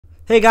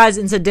Hey guys,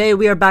 and today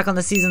we are back on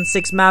the Season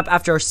 6 map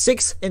after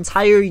 6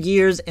 entire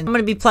years, and I'm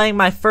going to be playing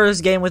my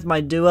first game with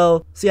my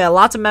duo. So yeah,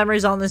 lots of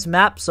memories on this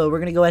map, so we're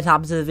going to go ahead and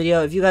hop into the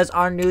video. If you guys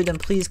are new, then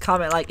please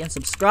comment, like, and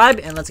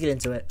subscribe, and let's get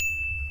into it.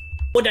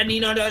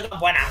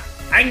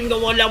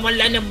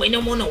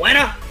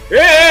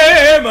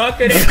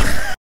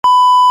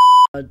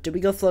 Did we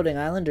go floating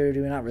island, or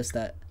do we not risk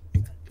that?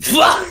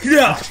 Fuck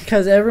no!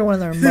 Because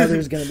everyone and their mother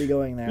is going to be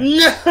going there.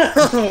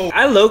 No!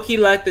 I low-key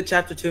like the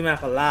Chapter 2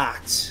 map a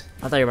lot.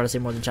 I thought you were about to say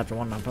more than Chapter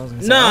 1 map. I was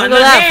gonna say, No, I no, want to go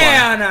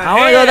that far. I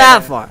want to go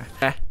that far.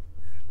 Okay.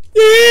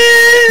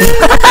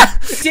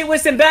 Yeah! Shit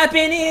with some bap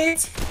in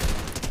it!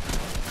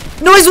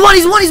 No, he's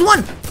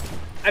one!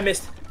 I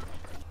missed.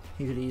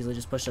 He could easily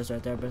just pushed us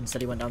right there, but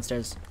instead he went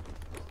downstairs.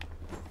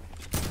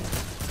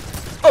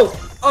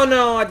 Oh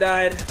no, I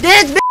died.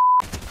 Dead,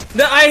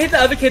 No, I hit the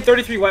other kid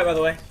 33 white, by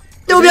the way.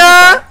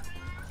 Dubia!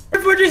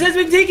 Our fortress has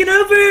been taken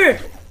over!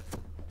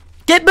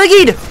 Get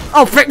boogied!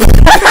 Oh, frick!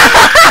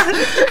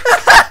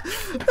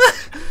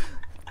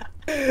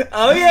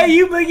 Oh yeah,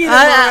 you boogied them,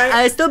 alright.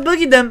 I still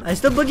boogied them. I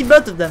still boogied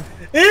both of them.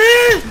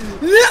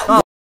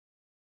 Oh.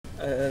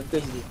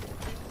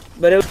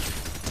 But it,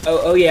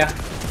 oh yeah.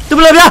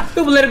 Dubia!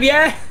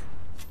 Dubia!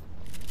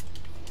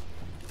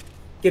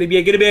 Get it, get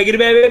it, get it, get it, get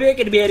it,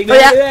 get it, get it,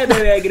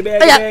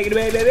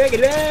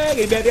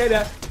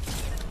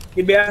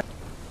 get it.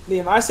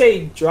 If I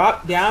say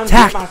drop down,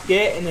 hit my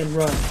get, and then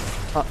run.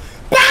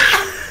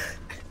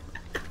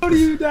 How do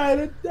you die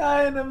to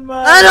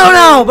dynamite? I don't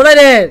know, but I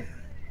did.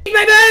 Eat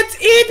my butt!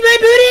 Eat my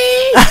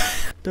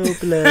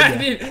booty!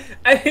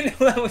 I didn't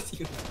know that was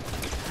you.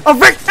 Oh,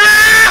 frick!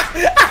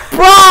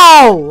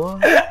 Bro!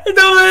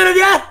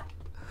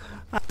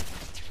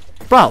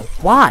 Bro,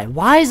 why?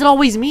 Why is it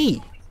always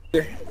me?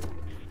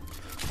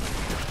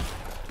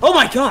 Oh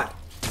my god!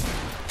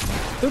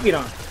 Who get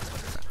on?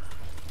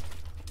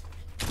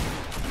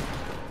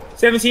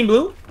 17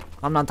 blue?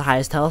 I'm not the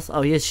highest health.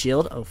 Oh, he has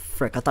shield? Oh,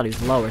 frick. I thought he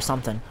was low or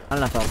something. I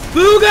don't know if health.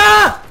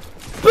 Booga!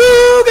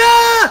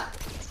 Booga!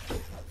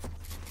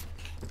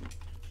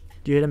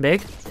 Do you hit him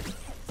big?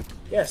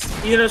 Yes.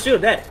 He's no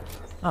shield, dead.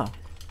 Oh.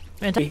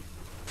 Fantastic.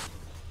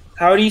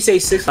 How do you say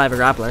 6? I have a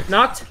grappler.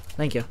 Knocked.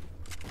 Thank you.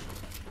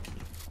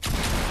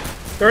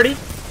 30.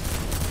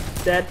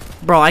 Dead.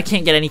 Bro, I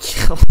can't get any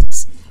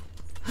kills.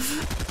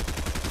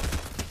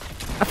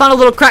 I found a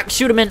little crack.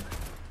 Shoot him in.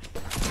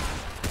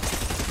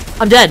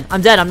 I'm dead.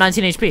 I'm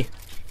 19 HP.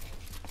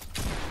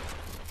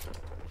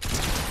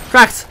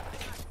 Cracked.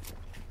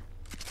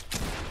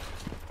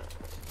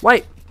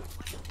 Wait.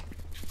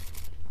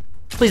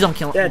 Please don't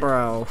kill him.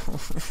 Bro.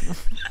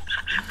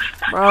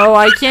 Bro,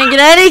 I can't get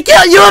any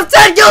kills. You have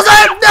 10 kills. I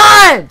have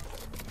none.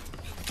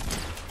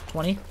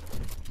 20.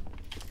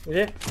 Is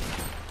it?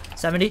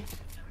 70.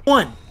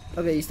 1.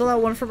 Okay, you still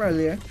have one from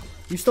earlier.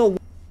 You stole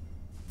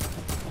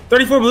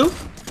 34 blue.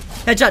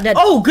 Headshot dead.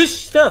 Oh, good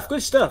stuff.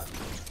 Good stuff.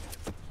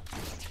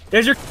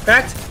 There's your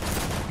cracked.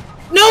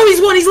 No, he's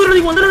one. He's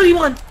literally one. Literally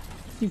one.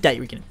 You thought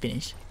you were gonna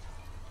finish.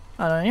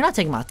 Oh, no, you're not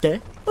taking my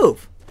death.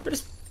 Move.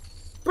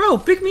 Bro,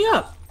 pick me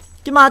up.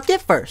 Get my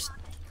death first.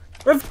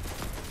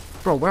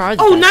 Bro, where are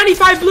they? Oh,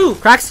 95 blue.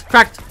 Cracks.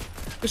 Cracked.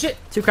 Good shit.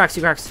 Two cracks.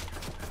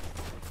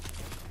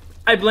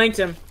 I blanked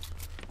him.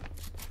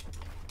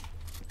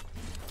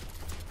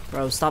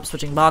 Bro, stop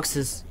switching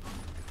boxes.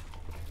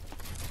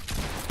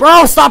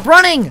 Bro, stop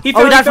running! He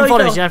died from fall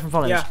damage. He died from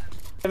fall damage.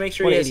 Yeah. Make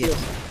sure he has heals.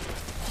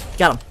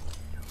 Got him.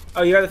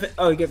 Oh, you got the.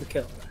 Oh, you got the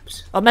kill.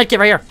 Oh, medkit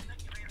right here.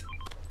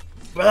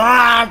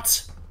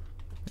 What?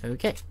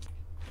 Okay.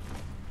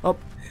 Oh.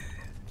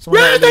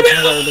 Someone right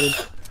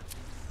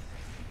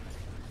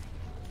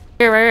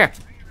here.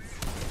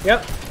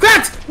 Yep.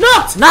 Cracked!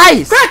 Knocked!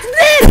 Nice! Cracked!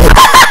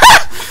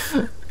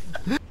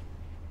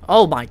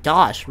 Oh my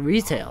gosh,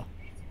 retail.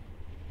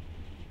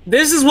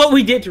 This is what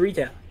we did to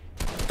retail.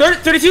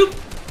 32?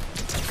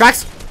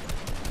 Cracks.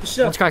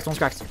 Sure. One's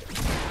cracked.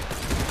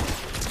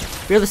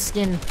 Fear the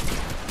skin.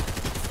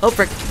 Oh,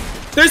 frick.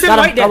 There's that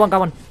white dead. Got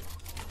one.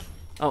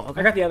 Oh, okay.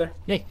 I got the other.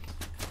 Yay.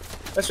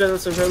 Let's try.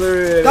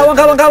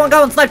 Got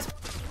one. Sniped.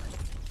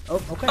 Oh,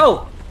 okay.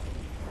 Oh.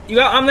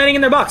 I'm landing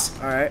in their box.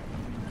 Alright.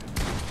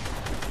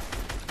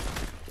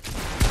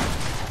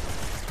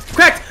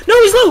 Cracked!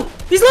 No,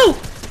 he's low!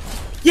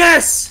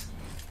 Yes!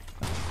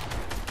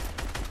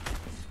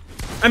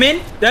 I'm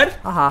in. Dead.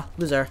 Haha,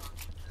 loser.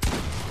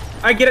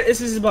 I get it. This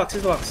is his box.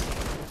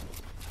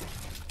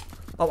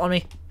 Oh, on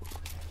me.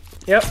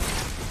 Yep.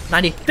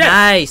 90. Dead.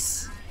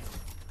 Nice.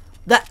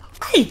 That.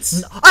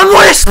 Right. I'm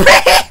 1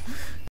 HP!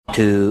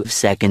 2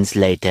 seconds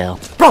later.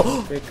 Bro!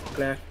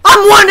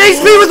 I'm 1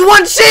 HP with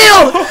 1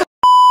 shield!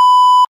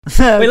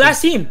 Wait,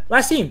 last team.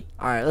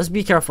 Alright, let's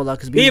be careful though,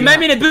 because we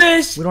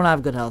don't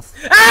have good health.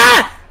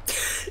 Ah!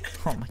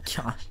 Oh my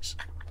gosh.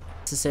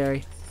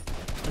 Necessary.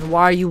 And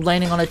why are you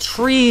landing on a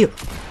tree?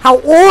 How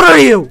old are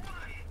you?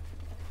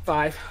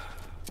 5.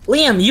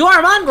 Liam, you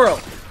are mongrel.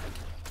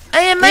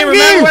 I am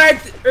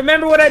Liam,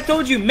 remember what I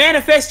told you.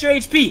 Manifest your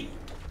HP.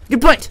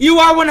 Good point. You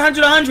are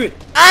 100.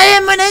 I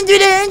am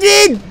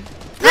 100.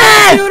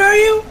 How old are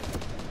you?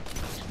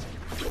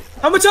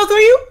 How much health are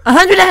you?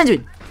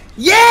 100.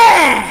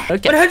 Yeah!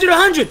 Okay. 100,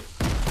 100.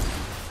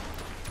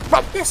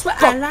 Bro, That's what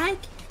bro. I like.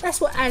 That's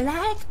what I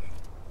like.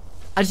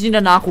 I just need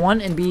to knock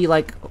one and be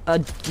like a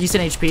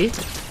decent HP.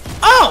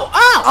 Oh!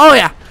 Oh! Oh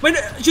yeah, Wait,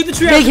 shoot the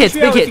tree Big out. hits, Shoot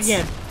the tree big out hits.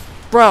 again.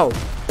 bro.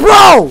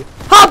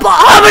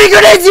 How many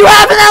grenades do you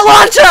have in that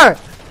launcher?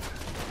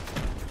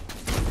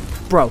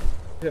 Bro.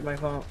 Hit my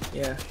phone.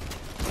 Yeah.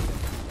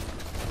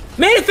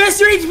 Manifest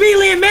your HP,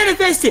 Liam.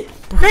 Manifest it.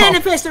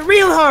 Manifest it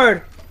real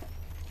hard.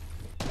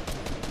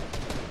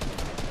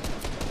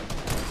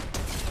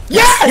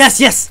 Yes!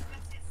 Yes.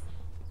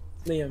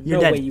 Liam, You're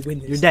no dead. way you win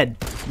this. You're dead.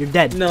 You're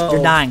dead. No.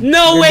 You're dying.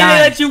 No You're way dying.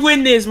 they let you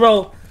win this,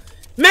 bro.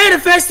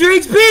 Manifest your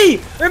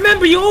HP.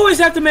 Remember, you always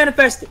have to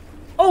manifest it.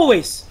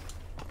 Always.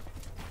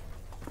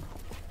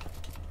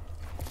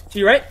 So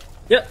you right?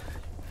 Yep.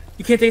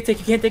 You can't take a tick.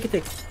 You can't take a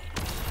tick.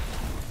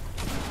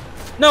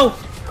 No.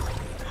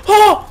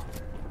 Oh!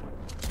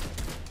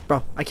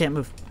 Bro, I can't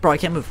move. Bro, I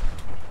can't move.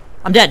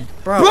 I'm dead.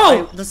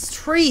 Bro! There's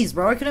trees,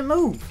 bro. I couldn't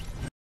move.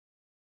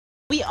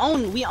 We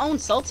own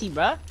Salty,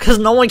 bruh. Cause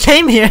no one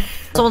came here.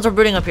 Someone's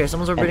rebooting up here.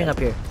 Someone's rebooting up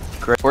here.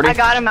 I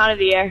got him out of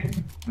the air.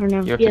 Or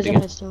no, You're he has a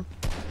 50. pistol.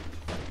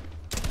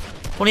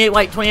 28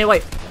 white. 28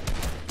 white.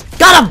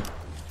 Got him.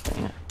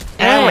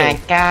 Oh my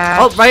gosh.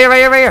 Oh, right here, right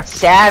here, right here.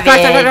 Savage.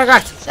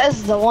 Cracked.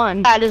 Says the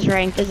one. That is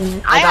ranked, isn't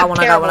it? I got one,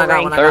 I got one, I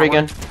got one, I got Third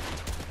one. again.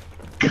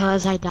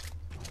 Cause I died.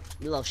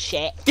 You little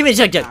shit. Give me a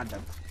chug jug.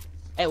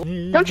 Hey,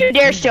 Don't you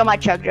dare steal my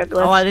chug jug,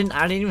 Liv. Oh, I didn't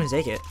even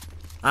take it.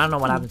 I don't know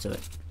what happened to it.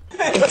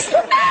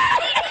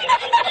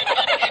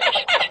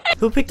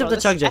 Who picked up the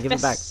chug jug? Give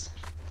it back.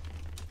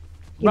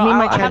 Give me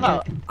my I chug have a-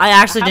 jug. I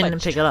actually I have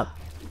didn't a pick it up.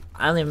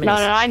 I only have No,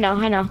 minis. I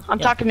know. I'm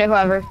Yeah. talking to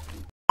whoever.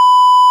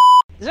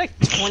 There's like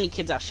 20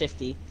 kids out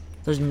 50.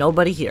 There's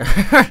nobody here.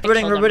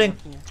 Rebooting.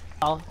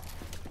 Oh,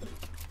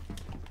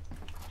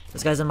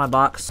 This guy's in my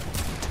box.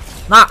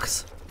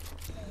 Knox.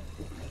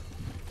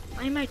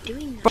 Why am I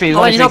doing that? Please,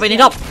 Oh, I need help. I need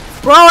help.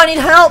 Bro, I need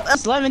help.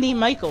 it's Lemony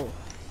Michael.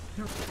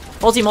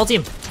 Whole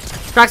team.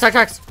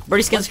 Cracks.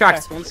 Birdie skin's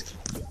cracked. One's-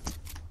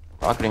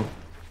 Rocketing.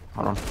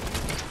 Hold on.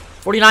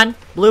 49.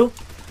 Blue.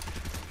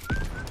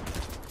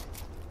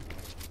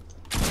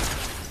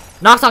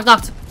 Knocked.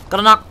 Got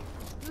a knock.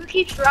 Who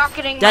keeps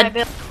rocketing Dead. my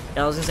build?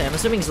 Yeah, I was gonna say, I'm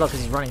assuming he's low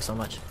because he's running so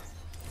much.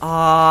 Oh,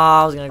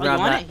 I was gonna Oh, you grab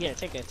want that. it? Here,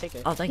 take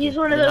it. Oh, thank you. He's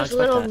one I of did not those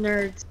little expect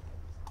nerds.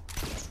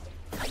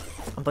 that.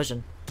 I'm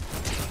pushing.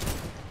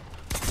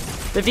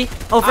 50.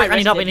 Oh, frick, I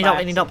need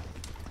help.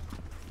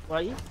 What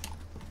are you?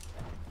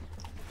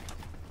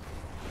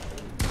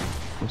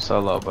 I'm so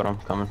low, but I'm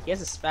coming. He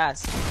has a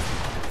spaz.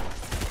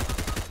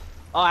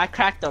 Oh, I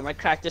cracked them.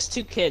 There's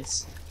 2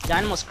 kids.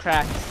 Dynamo's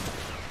cracked.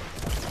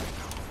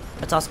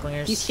 I toss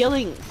clingers. He's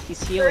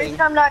healing.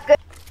 I'm not good.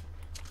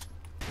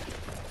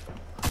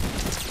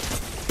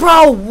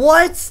 Bro,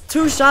 what?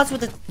 2 shots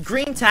with a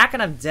green tack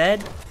and I'm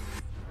dead?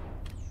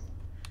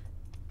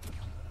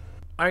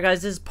 Alright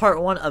guys, this is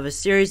part 1 of a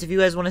series. If you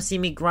guys want to see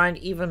me grind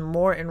even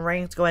more in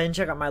ranked, go ahead and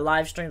check out my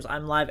live streams.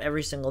 I'm live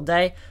every single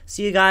day.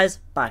 See you guys.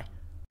 Bye.